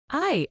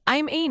Hi,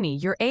 I'm Amy,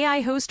 your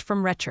AI host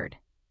from Retured.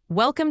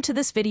 Welcome to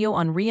this video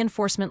on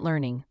reinforcement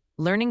learning,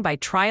 learning by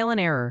trial and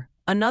error,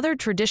 another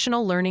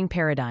traditional learning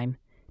paradigm.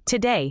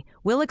 Today,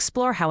 we'll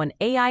explore how an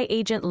AI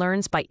agent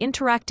learns by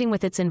interacting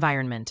with its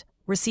environment,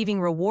 receiving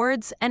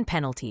rewards and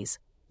penalties.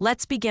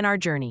 Let's begin our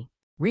journey.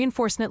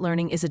 Reinforcement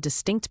learning is a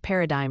distinct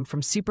paradigm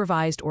from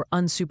supervised or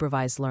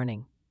unsupervised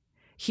learning.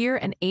 Here,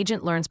 an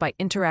agent learns by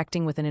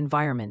interacting with an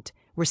environment,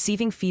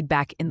 receiving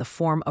feedback in the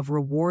form of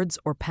rewards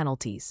or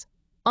penalties.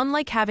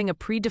 Unlike having a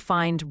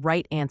predefined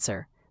right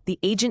answer, the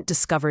agent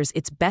discovers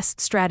its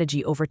best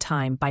strategy over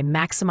time by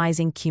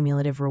maximizing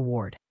cumulative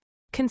reward.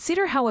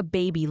 Consider how a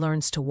baby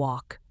learns to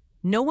walk.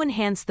 No one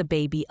hands the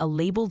baby a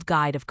labeled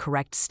guide of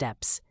correct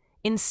steps.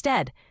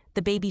 Instead,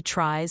 the baby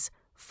tries,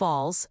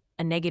 falls,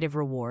 a negative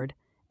reward,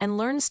 and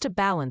learns to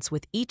balance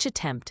with each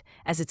attempt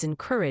as it's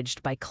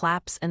encouraged by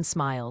claps and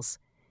smiles.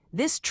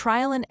 This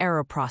trial and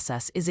error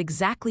process is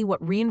exactly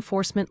what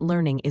reinforcement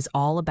learning is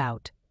all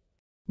about.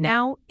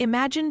 Now,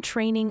 imagine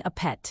training a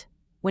pet.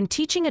 When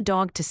teaching a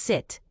dog to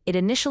sit, it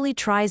initially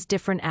tries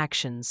different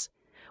actions.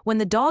 When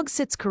the dog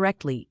sits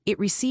correctly, it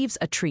receives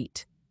a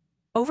treat.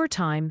 Over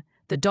time,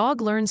 the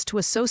dog learns to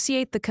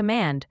associate the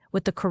command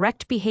with the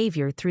correct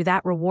behavior through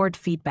that reward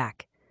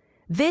feedback.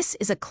 This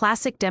is a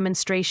classic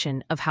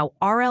demonstration of how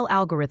RL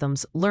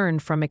algorithms learn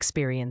from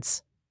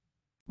experience.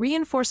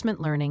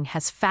 Reinforcement learning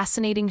has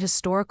fascinating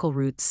historical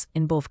roots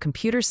in both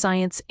computer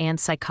science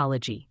and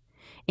psychology.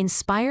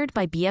 Inspired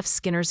by B.F.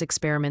 Skinner's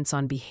experiments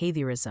on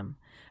behaviorism,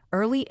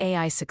 early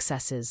AI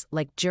successes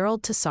like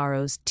Gerald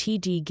Tessaro's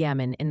T.D.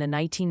 Gammon in the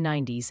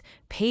 1990s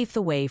paved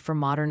the way for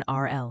modern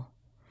RL.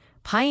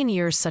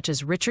 Pioneers such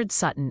as Richard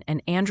Sutton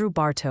and Andrew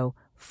Bartow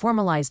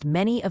formalized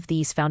many of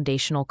these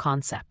foundational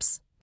concepts.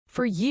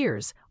 For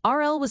years,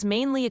 RL was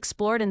mainly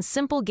explored in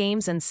simple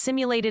games and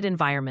simulated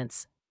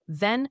environments.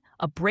 Then,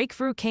 a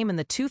breakthrough came in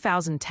the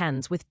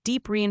 2010s with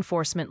deep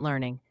reinforcement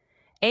learning.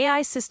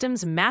 AI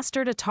systems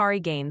mastered Atari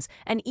games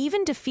and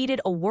even defeated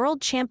a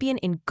world champion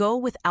in Go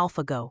with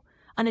AlphaGo,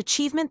 an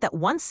achievement that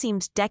once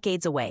seemed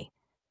decades away.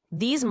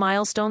 These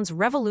milestones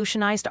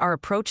revolutionized our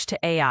approach to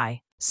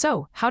AI.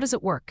 So, how does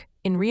it work?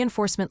 In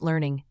reinforcement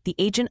learning, the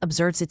agent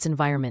observes its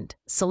environment,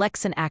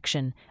 selects an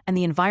action, and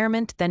the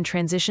environment then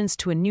transitions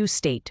to a new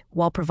state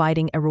while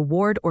providing a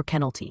reward or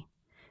penalty.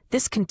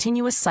 This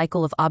continuous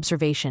cycle of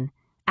observation,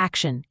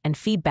 action, and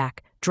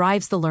feedback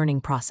drives the learning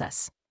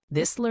process.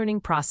 This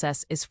learning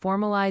process is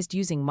formalized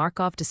using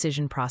Markov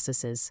decision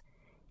processes.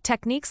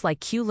 Techniques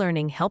like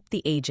Q-learning help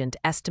the agent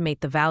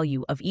estimate the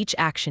value of each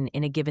action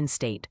in a given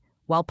state,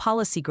 while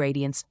policy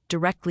gradients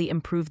directly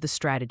improve the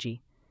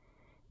strategy.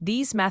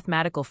 These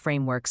mathematical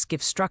frameworks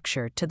give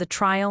structure to the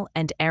trial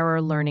and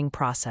error learning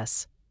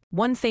process.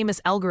 One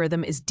famous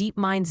algorithm is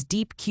DeepMind's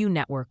Deep Q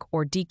network,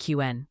 or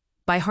DQN.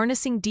 By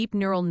harnessing deep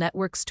neural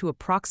networks to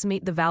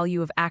approximate the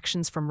value of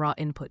actions from raw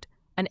input,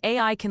 an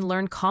AI can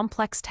learn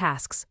complex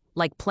tasks,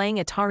 like playing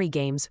Atari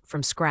games,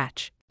 from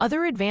scratch.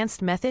 Other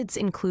advanced methods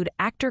include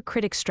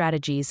actor-critic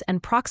strategies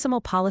and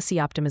proximal policy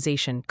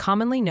optimization,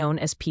 commonly known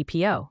as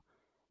PPO.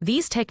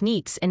 These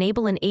techniques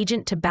enable an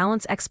agent to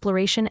balance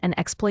exploration and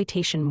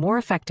exploitation more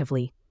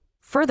effectively,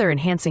 further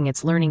enhancing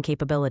its learning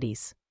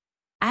capabilities.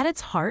 At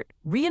its heart,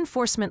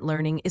 reinforcement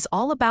learning is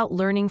all about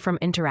learning from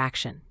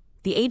interaction.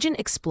 The agent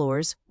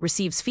explores,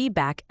 receives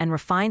feedback, and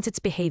refines its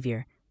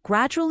behavior,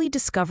 gradually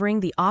discovering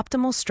the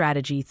optimal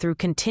strategy through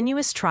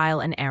continuous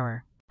trial and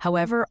error.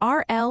 However,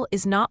 RL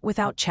is not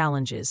without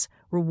challenges.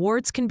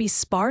 Rewards can be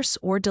sparse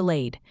or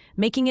delayed,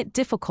 making it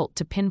difficult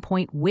to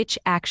pinpoint which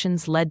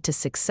actions led to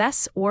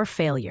success or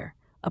failure,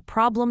 a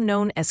problem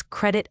known as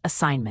credit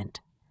assignment.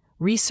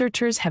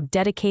 Researchers have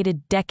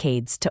dedicated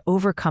decades to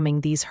overcoming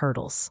these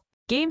hurdles.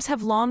 Games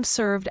have long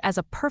served as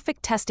a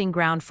perfect testing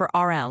ground for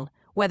RL.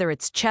 Whether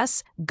it's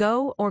chess,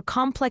 Go, or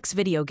complex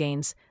video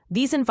games,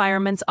 these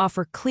environments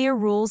offer clear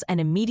rules and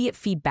immediate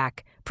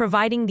feedback,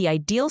 providing the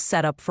ideal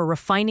setup for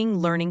refining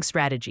learning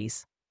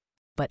strategies.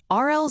 But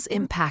RL's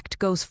impact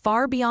goes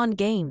far beyond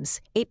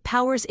games. It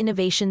powers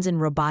innovations in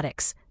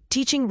robotics,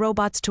 teaching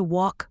robots to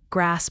walk,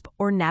 grasp,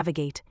 or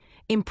navigate,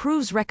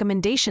 improves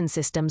recommendation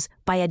systems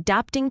by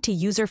adapting to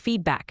user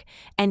feedback,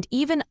 and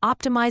even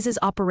optimizes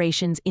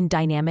operations in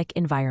dynamic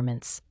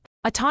environments.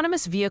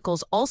 Autonomous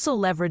vehicles also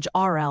leverage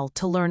RL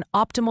to learn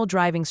optimal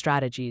driving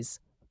strategies.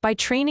 By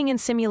training in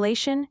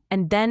simulation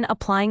and then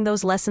applying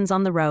those lessons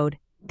on the road,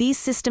 these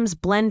systems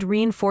blend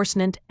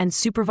reinforcement and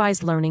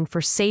supervised learning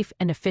for safe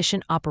and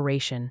efficient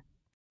operation.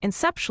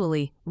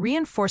 Conceptually,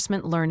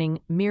 reinforcement learning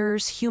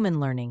mirrors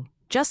human learning.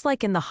 Just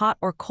like in the hot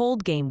or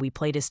cold game we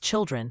played as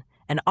children,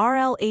 an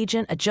RL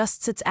agent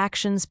adjusts its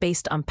actions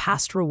based on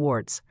past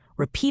rewards,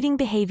 repeating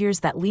behaviors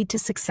that lead to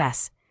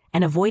success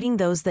and avoiding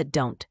those that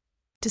don't.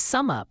 To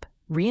sum up,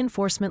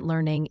 reinforcement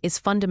learning is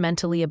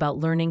fundamentally about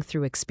learning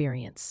through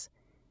experience.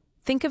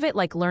 Think of it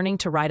like learning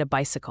to ride a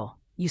bicycle.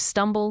 You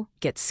stumble,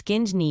 get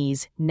skinned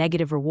knees,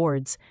 negative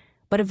rewards,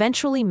 but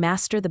eventually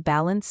master the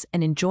balance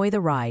and enjoy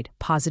the ride,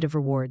 positive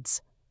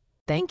rewards.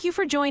 Thank you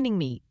for joining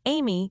me,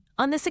 Amy,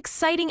 on this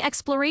exciting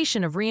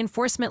exploration of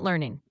reinforcement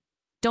learning.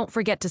 Don't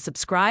forget to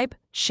subscribe,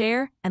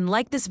 share, and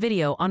like this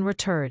video on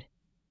Retured.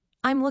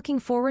 I'm looking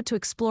forward to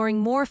exploring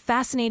more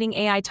fascinating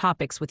AI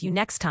topics with you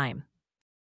next time.